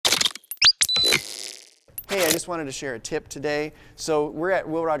hey, I just wanted to share a tip today. So we're at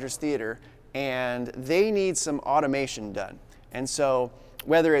Will Rogers Theater, and they need some automation done. And so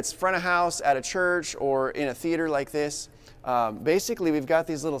whether it's front of house at a church or in a theater like this, basically we've got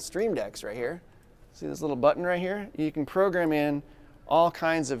these little stream decks right here. See this little button right here? You can program in all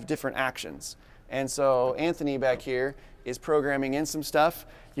kinds of different actions. And so Anthony back here is programming in some stuff.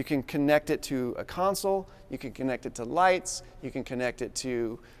 You can connect it to a console, you can connect it to lights, you can connect it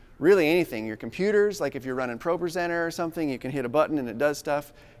to really anything. Your computers, like if you're running ProPresenter or something, you can hit a button and it does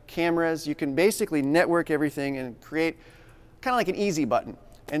stuff. Cameras, you can basically network everything and create kind of like an easy button.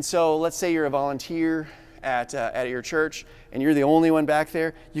 And so let's say you're a volunteer at your church and you're the only one back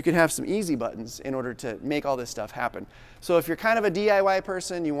there, you could have some easy buttons in order to make all this stuff happen. So if you're kind of a DIY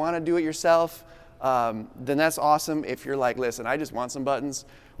person, you want to do it yourself, then that's awesome. If you're like, listen, I just want some buttons,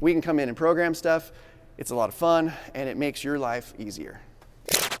 we can come in and program stuff. It's a lot of fun and it makes your life easier.